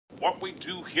What we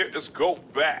do here is go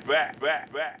back.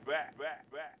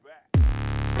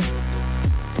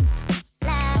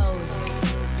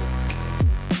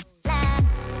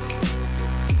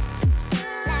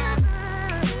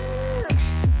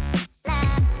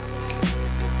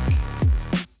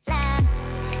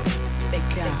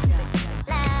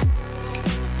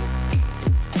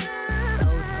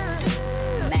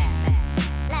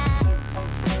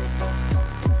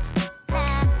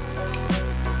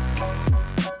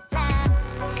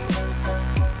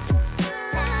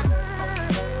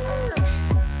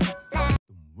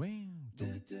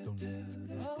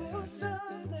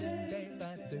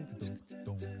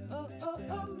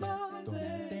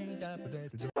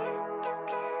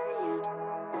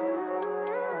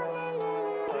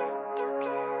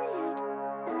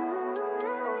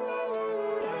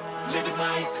 Living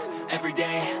life, every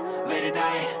day, late at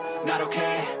night, not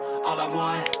okay. All I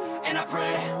want, and I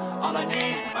pray, all I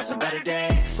need are some better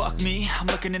days. Fuck me, I'm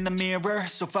looking in the mirror,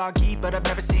 so foggy, but I've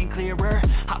never seen clearer.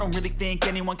 I don't really think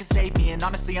anyone can save me, and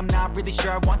honestly I'm not really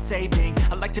sure I want saving.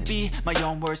 I like to be my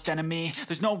own worst enemy.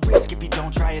 There's no risk if you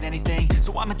don't try at anything,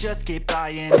 so I'ma just keep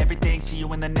buying everything. See you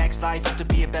in the next life, have to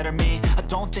be a better me. I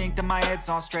don't think that my head's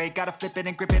on straight, gotta flip it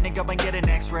and grip it and go and get an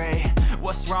x-ray.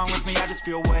 What's wrong with me? I just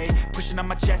feel weight pushing on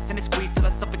my chest and it squeezes till I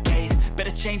suffocate.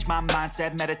 Better change my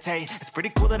mindset, meditate. It's pretty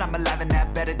cool that I'm alive and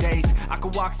have better days. I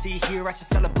could walk, see, hear, I should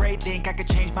celebrate. Think I could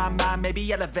change my mind,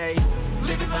 maybe elevate.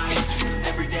 Living life,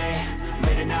 every day,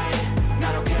 late at night,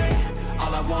 not okay.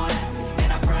 All I want,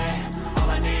 and I pray, all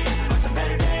I need are some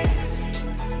better days.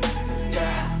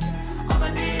 Yeah, all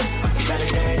I need are some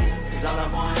better days. Cause all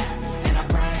I want, and I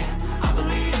pray, I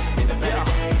believe in the better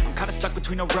days. I'm kinda stuck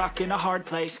between a rock and a hard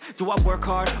place. Do I work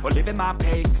hard or live at my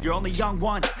pace? You're only young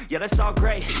once, yeah that's all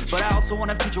great, but I also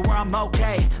want a future where I'm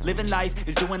okay. Living life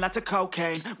is doing lots of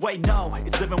cocaine. Wait no,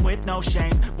 it's living with no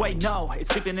shame. Wait no, it's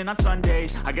sleeping in on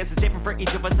Sundays. I guess it's different for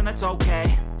each of us and that's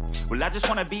okay. Well I just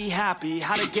wanna be happy,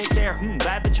 how to get there?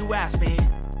 Glad that you asked me.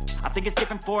 I think it's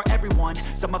different for everyone.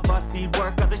 Some of us need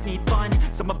work, others need fun.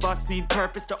 Some of us need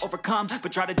purpose to overcome.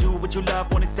 But try to do what you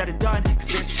love when it's said and done.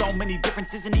 Cause there's so many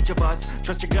differences in each of us.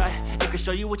 Trust your gut, it can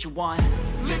show you what you want.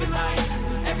 Living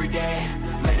life, every day,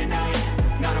 late at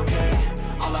night, not okay.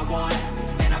 All I want,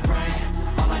 and I pray,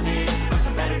 all I need are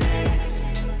some better days.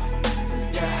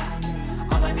 Yeah,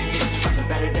 all I need are some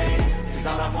better days. Cause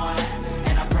all I want,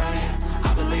 and I pray,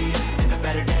 I believe in the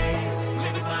better days.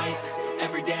 Living life,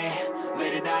 every day,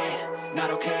 late at night, not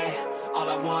okay. All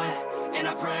I want, and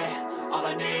I pray, all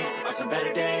I need are some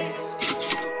better days.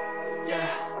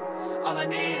 Yeah, all I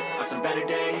need are some better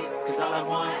days. Cause all I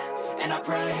want, and I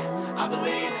pray, I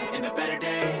believe in the better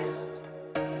days.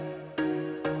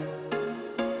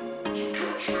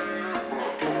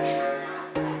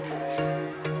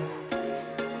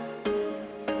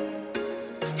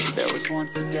 There was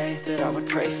once a day that I would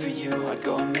pray for you. I'd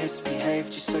go and misbehave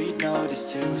just so you'd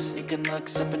notice too. Sneaking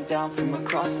looks up and down from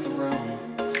across the room.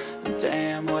 And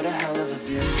damn, what a hell of a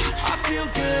view. I feel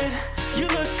good, you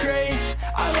look great,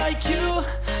 I like you,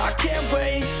 I can't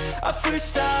wait. A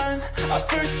first time, a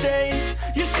first date,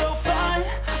 you're so fine,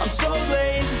 I'm so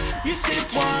late. You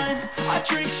sip wine, I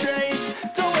drink straight,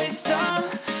 don't waste time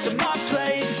to my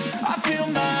place. I feel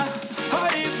my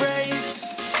heart erase,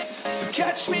 so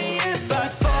catch me if I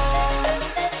fall.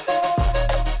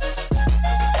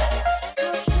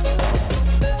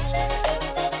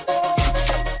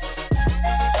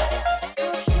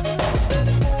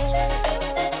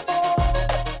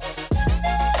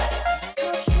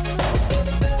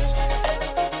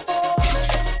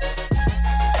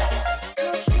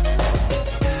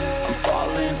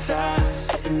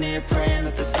 Praying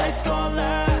that this night's gonna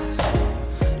last.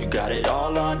 You got it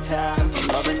all on tap, I'm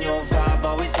loving your vibe,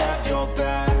 always have your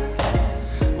back.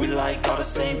 We like all the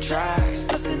same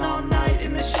tracks, listen all night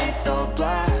in the sheets all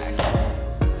black.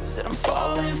 Said I'm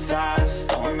falling fast,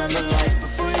 don't remember life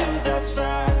before you, that's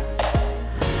facts.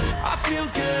 I feel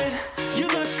good, you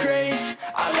look great,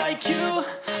 I like you,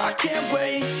 I can't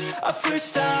wait. A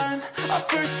first time, a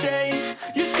first date,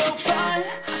 you're so fine,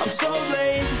 I'm so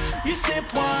late. You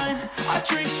sip wine, I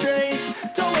drink straight,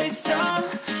 don't waste time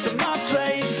to my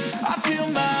place. I feel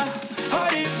my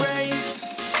heart erase,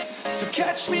 so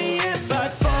catch me if I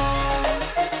fall.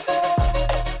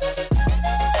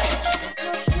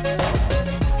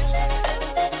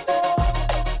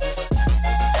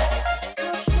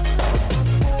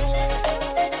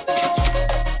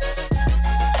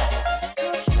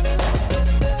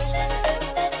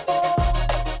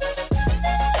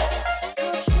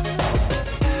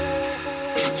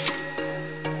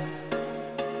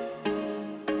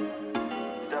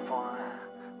 Step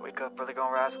 1, wake up early,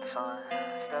 gonna rise with the sun.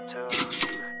 Step 2,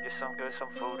 get some good, some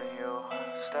food. in you.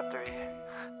 Step 3,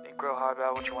 think real hard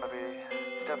about what you wanna be.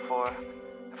 Step 4,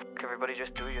 everybody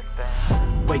just do your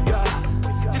thing. Wake up,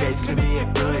 today's gonna be a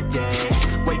good day.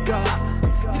 Wake up,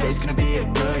 today's gonna be a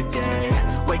good day.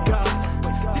 Wake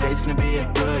up, today's gonna be a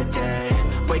good day.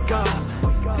 Wake up,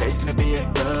 today's gonna be a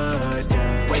good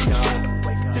day. Wake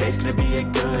up, today's gonna be a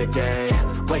good day.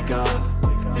 Wake up,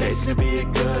 today's gonna be a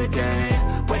good day.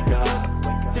 Wake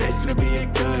up, today's gonna be a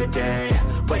good day.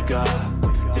 Wake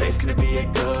up, today's gonna be a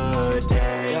good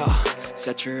day. Yo,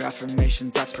 set your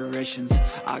affirmations, aspirations.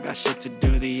 I got shit to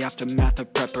do, the aftermath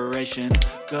of preparation.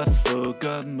 Good food,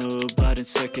 good mood, blood in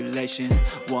circulation.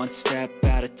 One step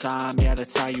at a time, yeah,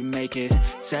 that's how you make it.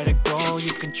 Set a goal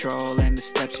you control and the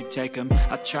steps you take them.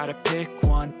 I try to pick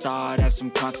one thought, have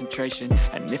some concentration.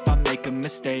 And if I make a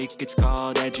mistake, it's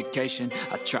called education.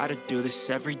 I try to do this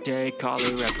every day, call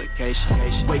it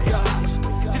replication. Wake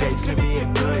up, today's gonna be a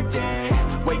good day.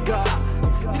 Wake up,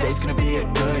 today's gonna be a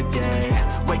good day.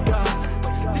 Wake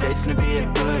up, today's gonna be a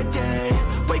good day.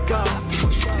 Wake up,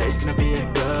 today's gonna be a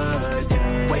good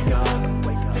day. Wake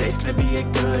up, today's gonna be a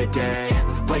good day.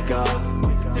 Wake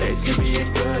up, today's gonna be a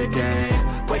good day.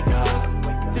 Wake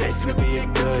up, today's gonna be a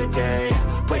good day.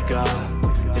 Wake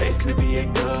up, today's gonna be a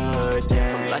good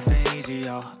day. So life ain't easy,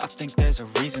 yo, I think there's a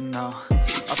reason though.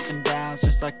 Ups and downs,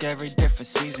 just like every different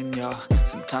season, yo.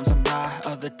 Sometimes I'm high,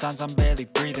 other times I'm barely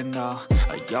breathing, though.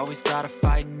 You always gotta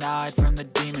fight and hide from the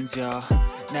demons, yo.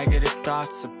 Negative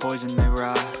thoughts are poison, they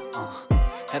rot.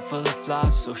 Head full of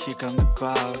flies, so here come the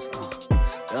clouds.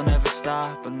 They'll never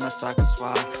stop unless I can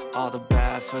swap all the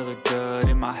bad for the good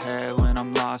in my head when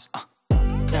I'm lost.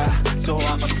 Yeah, so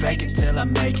I'ma fake it till I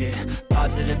make it.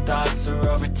 Positive thoughts are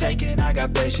overtaken, I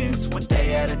got patience. One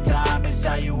day at a time is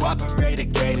how you operate a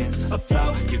cadence. A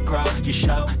flow, you grow, you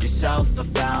show yourself a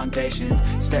foundation.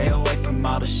 Stay away from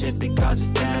all the shit that causes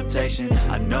temptation.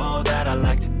 I know that I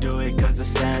like to do it cause it's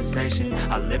sensation.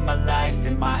 I live my life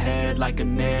in my head like a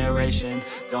narration.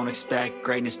 Don't expect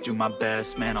greatness, do my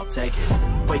best, man, I'll take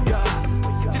it. Wake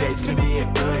up, today's gonna be a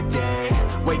good day.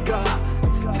 Wake up,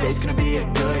 today's gonna be a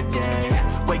good day.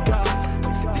 Wake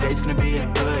up, today's gonna be a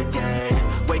good day.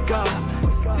 Wake up,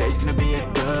 today's gonna be a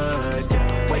good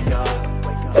day. Wake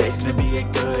up, today's gonna be a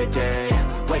good day.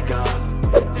 Wake up,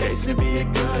 today's gonna be a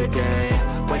good day.